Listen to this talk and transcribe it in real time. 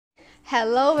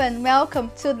Hello and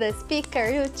welcome to the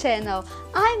Speakaru channel.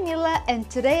 I'm Mila and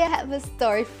today I have a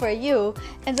story for you.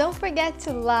 And don't forget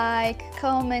to like,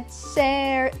 comment,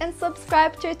 share and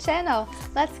subscribe to your channel.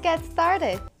 Let's get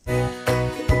started.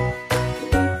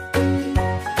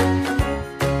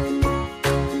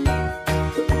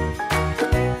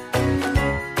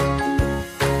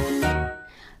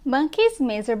 Monkey's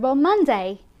Miserable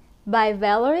Monday by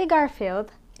Valerie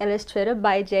Garfield, illustrated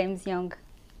by James Young.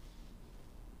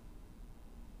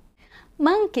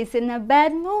 Monkey's in a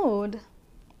bad mood.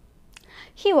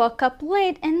 He woke up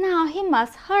late and now he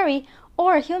must hurry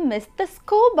or he'll miss the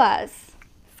school bus.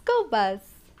 School bus.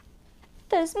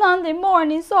 This Monday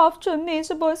morning's off to a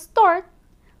miserable start.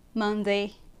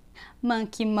 Monday,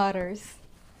 Monkey mutters.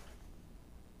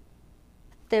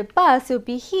 The bus will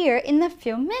be here in a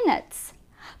few minutes,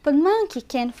 but Monkey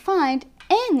can't find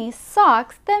any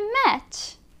socks that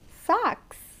match.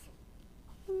 Socks.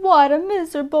 What a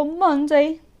miserable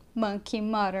Monday, Monkey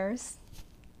mutters.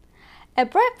 At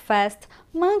breakfast,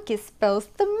 Monkey spills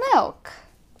the milk.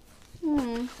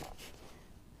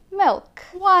 Milk.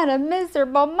 What a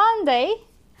miserable Monday,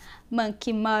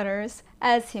 Monkey mutters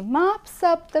as he mops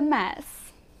up the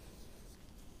mess.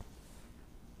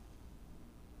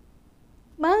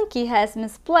 Monkey has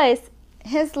misplaced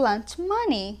his lunch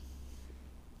money.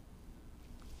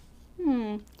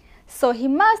 So he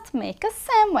must make a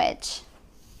sandwich.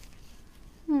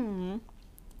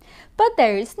 But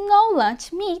there is no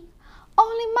lunch meat,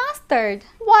 only mustard.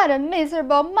 What a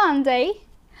miserable Monday,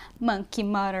 Monkey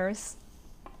mutters.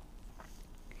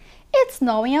 It's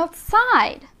snowing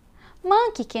outside.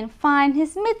 Monkey can't find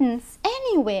his mittens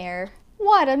anywhere.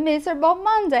 What a miserable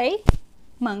Monday,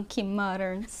 Monkey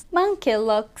mutters. Monkey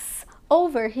looks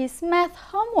over his math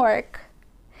homework.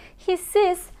 He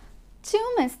sees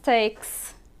 2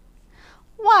 mistakes.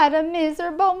 What a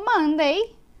miserable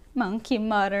Monday, Monkey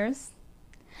mutters.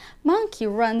 Monkey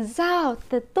runs out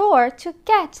the door to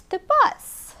catch the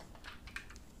bus.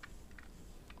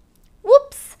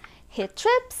 Whoops! He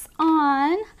trips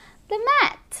on the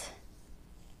mat.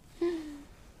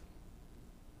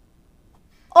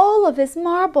 All of his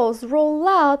marbles roll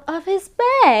out of his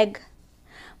bag.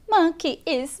 Monkey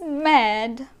is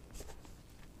mad.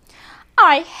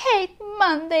 I hate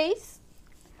Mondays,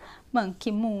 Monkey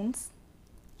moans.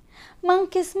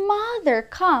 Monkey's mother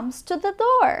comes to the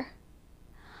door.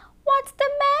 What's the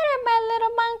matter, my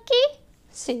little monkey?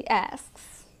 She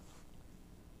asks.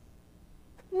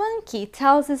 Monkey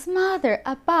tells his mother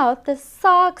about the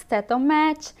socks that don't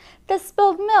match, the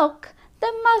spilled milk,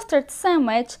 the mustard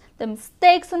sandwich, the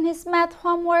mistakes on his math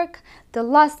homework, the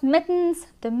lost mittens,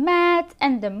 the mat,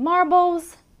 and the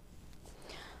marbles.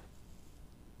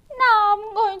 Now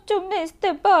I'm going to miss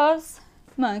the bus,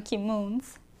 Monkey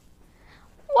moans.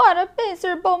 What a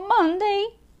miserable Monday.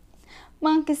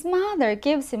 Monkey's mother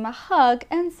gives him a hug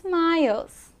and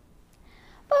smiles.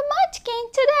 But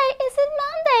Munchkin, today isn't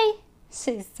Monday,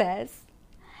 she says.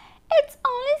 It's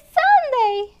only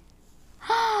Sunday.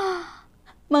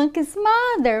 Monkey's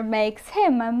mother makes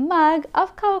him a mug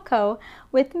of cocoa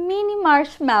with mini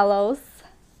marshmallows.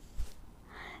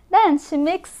 Then she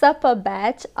mixes up a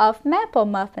batch of maple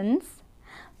muffins,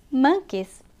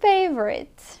 Monkey's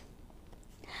favorite.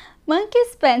 Monkey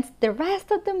spends the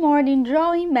rest of the morning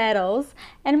drawing meadows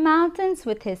and mountains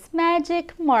with his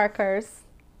magic markers.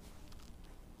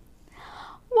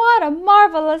 What a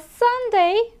marvelous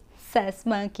Sunday, says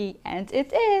Monkey, and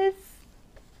it is.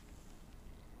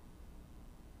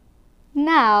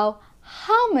 Now,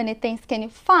 how many things can you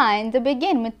find that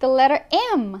begin with the letter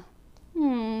M?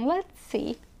 Let's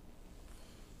see.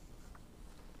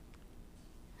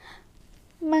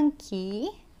 Monkey,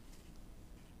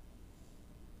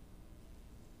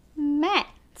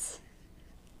 mat,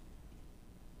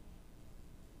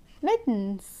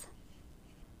 mittens,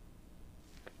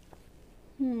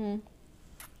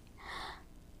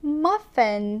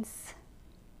 muffins,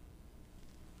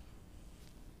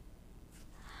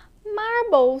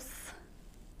 marbles,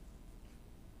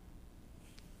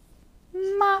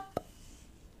 mop.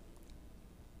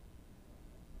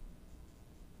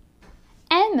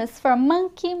 M is for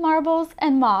monkey, marbles,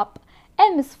 and mop.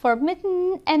 M is for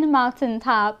mitten and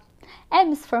mountaintop.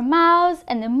 M is for mouse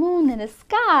and the moon in the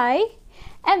sky.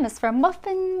 M is for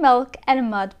muffin, milk, and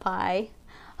mud pie.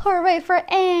 Hooray for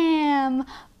M!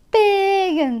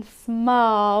 Big and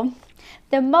small.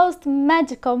 The most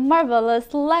magical,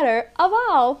 marvelous letter of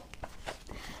all.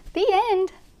 The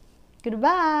end.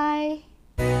 Goodbye.